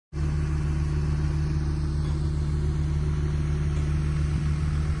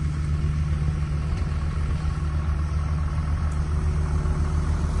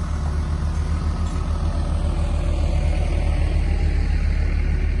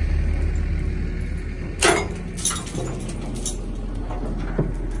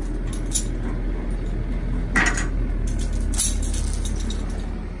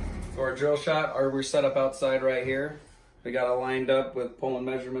drill shot, we're set up outside right here. We got it lined up with pulling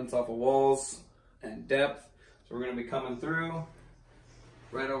measurements off of walls and depth. So we're gonna be coming through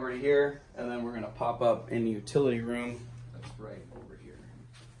right over to here, and then we're gonna pop up in the utility room. That's right over here.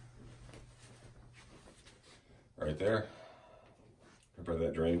 Right there. Right by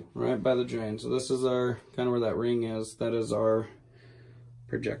that drain. Right by the drain. So this is our, kind of where that ring is. That is our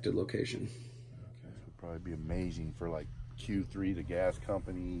projected location. Okay. It'll probably be amazing for like Q3, the gas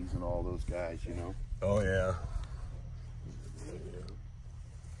companies and all those guys, you know? Oh, yeah.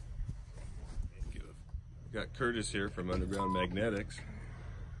 Got Curtis here from Underground Magnetics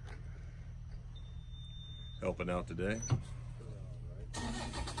helping out today.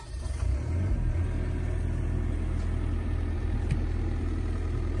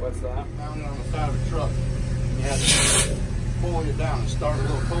 What's that? Mounted on the side of a truck. You have to pull it down and start a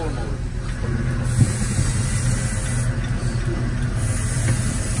little puller motor.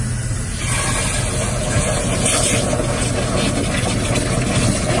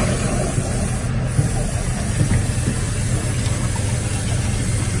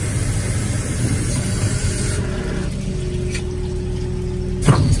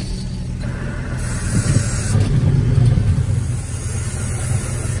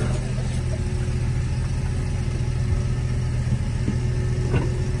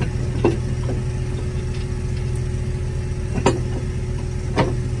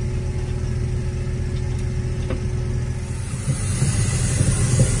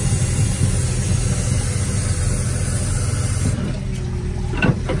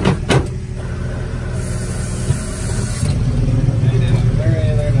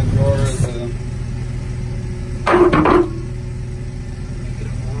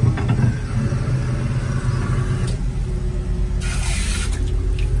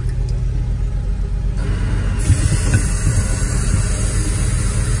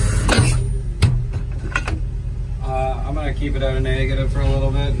 Keep it at a negative for a little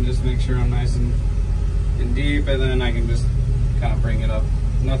bit and just make sure I'm nice and deep, and then I can just kind of bring it up.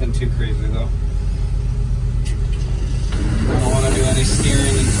 Nothing too crazy though. I don't want to do any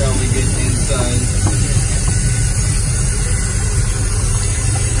steering until we get inside.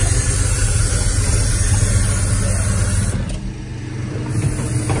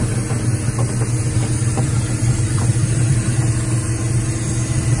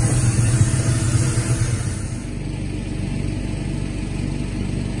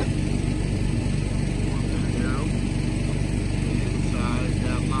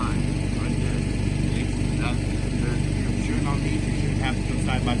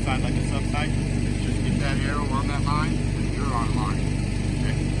 Side by side like a subside. Just get that arrow on that line and you're on line.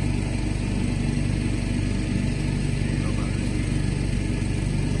 Okay.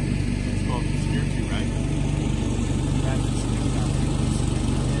 It's called the steer to, right? That's the steer to.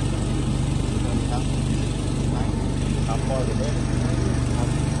 How far the way?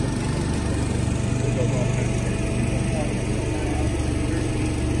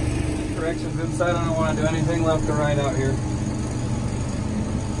 Corrections inside. I don't want to do anything left or right out here.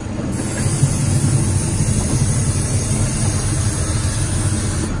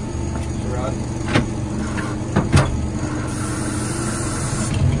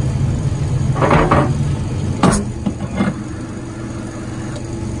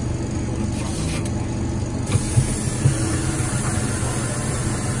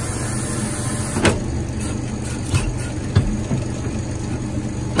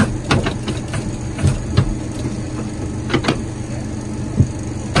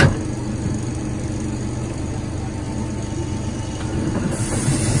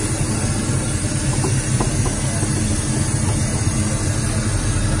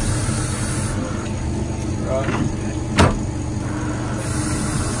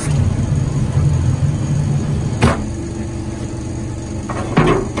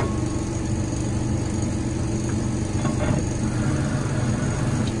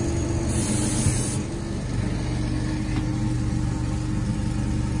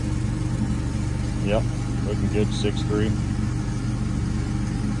 Yep, looking good. 6.3,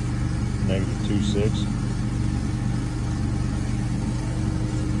 -2.6.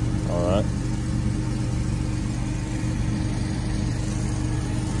 All right.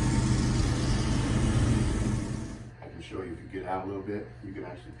 I can show you if you get out a little bit, you can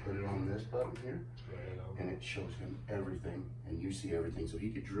actually put it on this button here, and it shows him everything, and you see everything. So he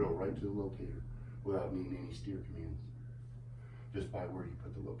could drill right to the locator without needing any steer commands, just by where you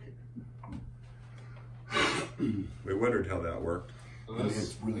put the locator. We wondered how that worked. So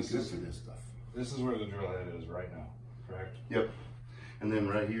it's really good for this stuff. This is where the drill head is right now, correct? Yep. And then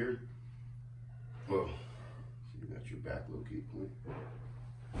right here, well, you got your back locate point.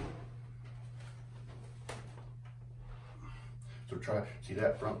 So try, see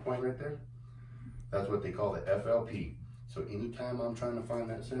that front point right there? That's what they call the FLP. So anytime I'm trying to find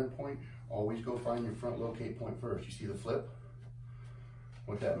that center point, always go find your front locate point first. You see the flip?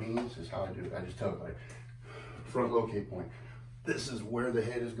 What that means is how I do it. I just tell it like, front locate point. This is where the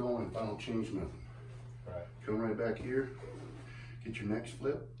head is going if I don't change nothing. Right. Come right back here, get your next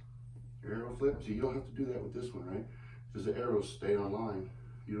flip, your arrow flip. See, you don't have to do that with this one, right? Because the arrows stay on line.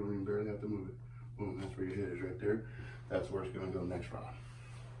 You don't even barely have to move it. Boom, that's where your head is right there. That's where it's gonna go next, Rod.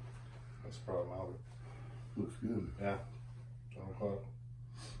 That's the problem, Albert. Looks good. Yeah. 12 o'clock.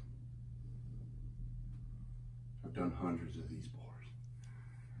 I've done hundreds of these bores.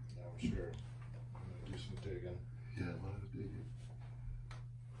 Yeah, I'm sure. I'm gonna do some digging. Yeah, a lot of digging.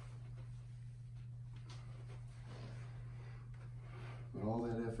 But all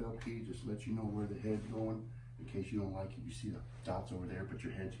that FLP just lets you know where the head's going. In case you don't like it, you see the dots over there, but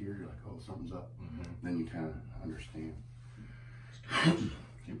your head's here, you're like, oh, something's up. Then you kind of understand.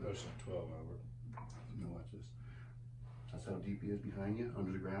 Keep pushing 12, Albert. You know, watch this. That's how deep he is behind you,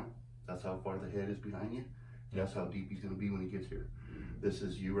 under the ground. That's how far the head is behind you. That's how deep he's going to be when he gets here. This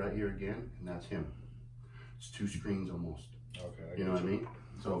is you right here again, and that's him. It's 2 screens almost. Okay. You know what I mean?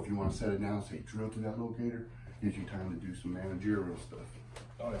 So if you want to set it down, say drill to that locator, gives you time to do some managerial stuff.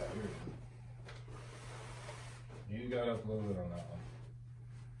 Oh, yeah, you're good. You got up a little bit on that one.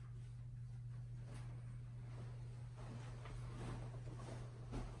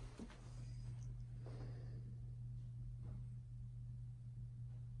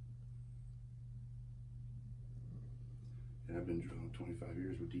 And I've been drilling 25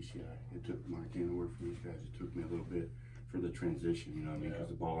 years with DCI. It took, when I came to work for these guys, it took me a little bit for the transition, you know what I mean? Because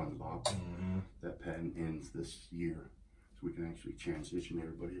the ball in the box, that patent ends this year. So we can actually transition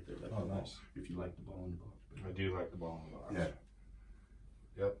everybody if they like the ball. If you like the ball in the box. I do like the ball in the box.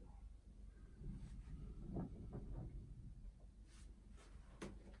 Yeah. Yep.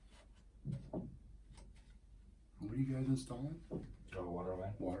 What are you guys installing? Oh, water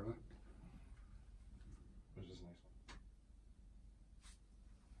line. Water line? Which is a nice one.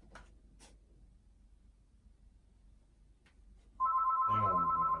 Hang on.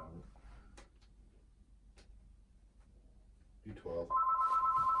 Do 12.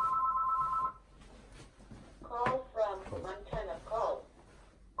 Call from Montana Call.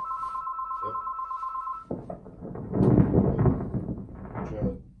 Yep. Drill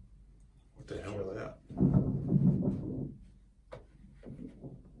it. What the hell was that?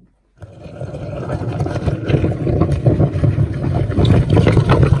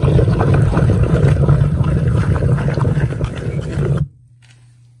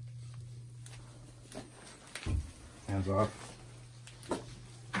 Hands off.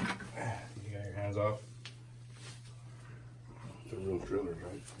 You got your hands off. The real drillers,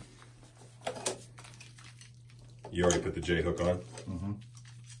 right? You already put the J hook on? Mm-hmm.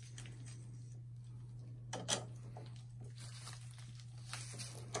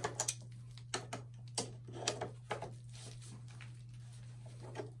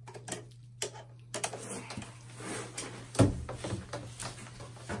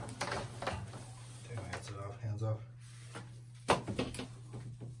 Take my hands off. Hands off.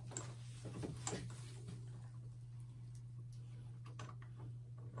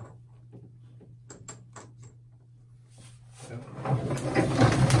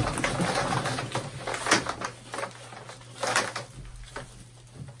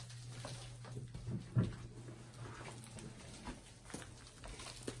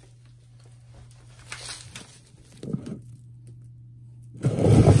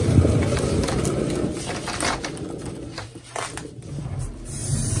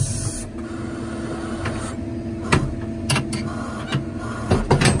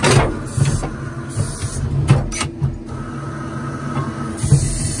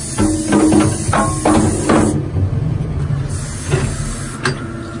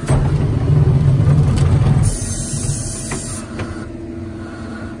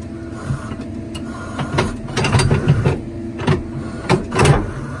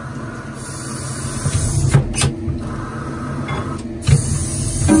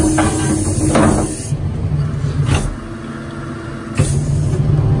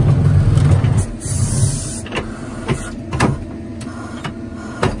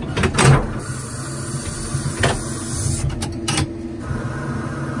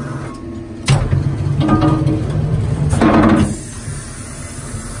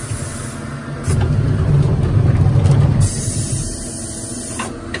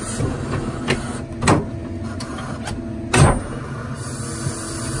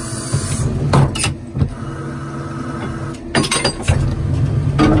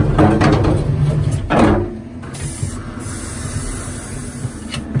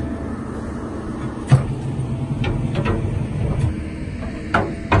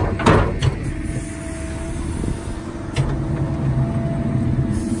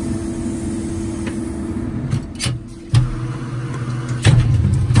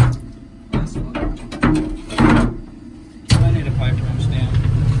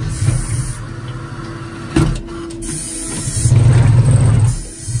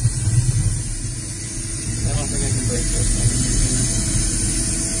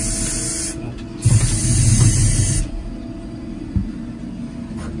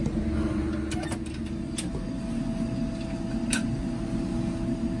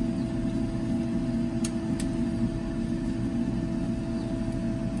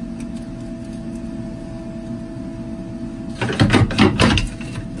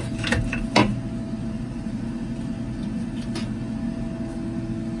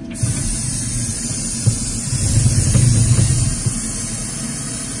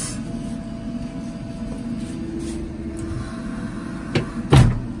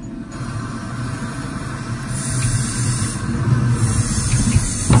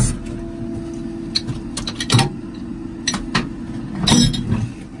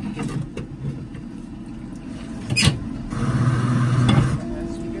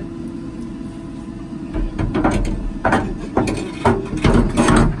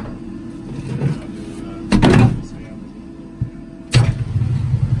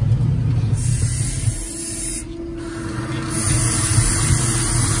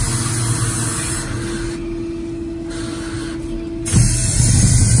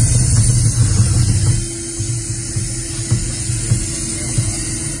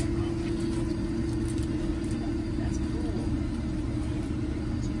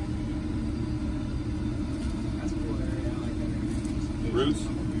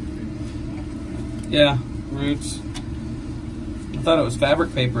 Yeah, roots. I thought it was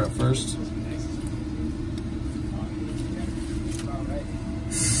fabric paper at first.